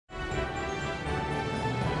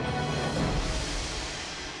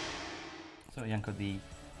So Janko, the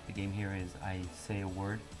game here is I say a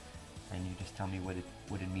word, and you just tell me what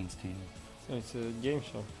it means to you. So it's a game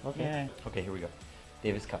show. Okay. Yeah. Okay, here we go.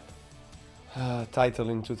 Davis Cup.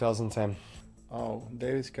 Title in 2010. Oh,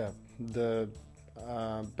 Davis Cup, the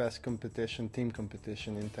best competition, team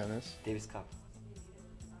competition in tennis. Davis Cup.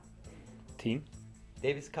 Team.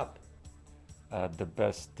 Davis Cup. The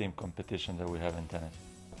best team competition that we have in tennis.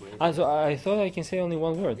 So I thought I can say only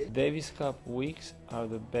one word. Davis Cup weeks are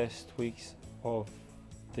the best weeks of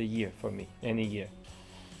the year for me, any year.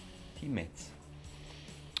 Teammates.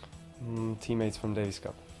 Teammates from Davis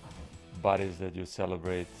Cup. Buddies that you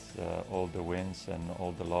celebrate all the wins and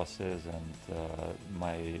all the losses, and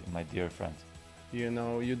my dear friends. You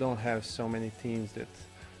know, you don't have so many teams that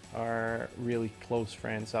are really close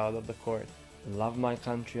friends out of the court. I love my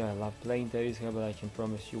country, I love playing Davis Cup, but I can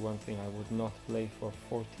promise you one thing, I would not play for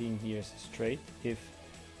 14 years straight if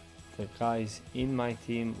the guys in my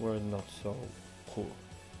team were not so cool.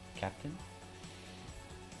 Captain.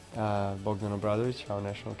 Bogdan Obradovic, our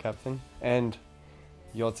national captain, and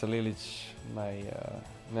Joca Lilic, my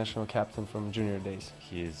national captain from junior days.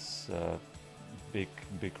 He is a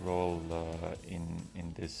big role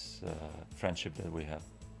in this friendship that we have.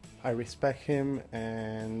 I respect him,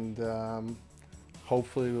 and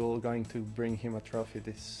hopefully we're going to bring him a trophy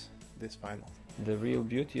this final. The real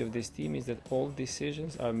beauty of this team is that all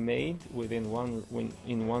decisions are made in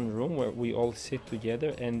one room where we all sit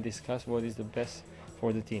together and discuss what is the best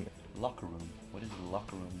for the team. Locker room. What does the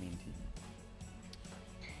locker room mean to you?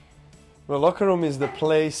 Well, locker room is the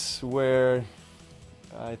place where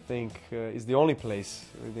I think is the only place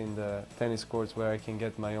within the tennis courts where I can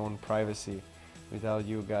get my own privacy without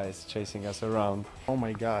you guys chasing us around. Oh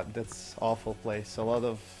my God, that's awful place. A lot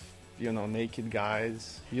of, you know, naked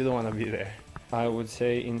guys. You don't want to be there. I would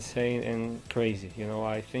say insane and crazy. You know,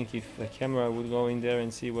 I think if the camera would go in there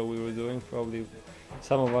and see what we were doing, probably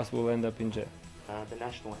some of us will end up in jail. The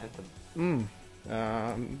national anthem.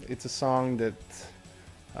 It's a song that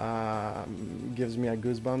gives me a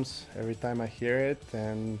goosebumps every time I hear it,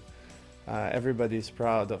 and everybody is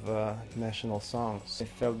proud of national songs. I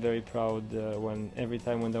felt very proud every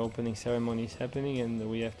time when the opening ceremony is happening and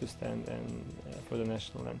we have to stand for the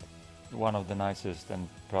national anthem. One of the nicest and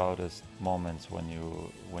proudest moments when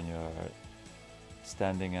you're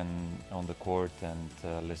standing on the court and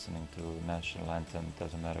listening to national anthem.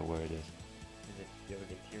 Doesn't matter where it is. Do you ever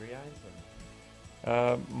get teary eyes?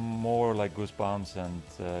 More like goosebumps, and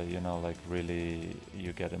you know, like really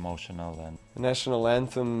you get emotional. And The national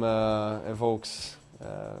anthem evokes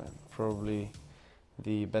probably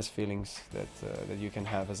the best feelings that you can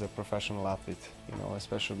have as a professional athlete. You know,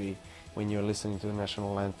 especially when you're listening to the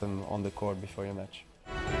national anthem on the court before your match.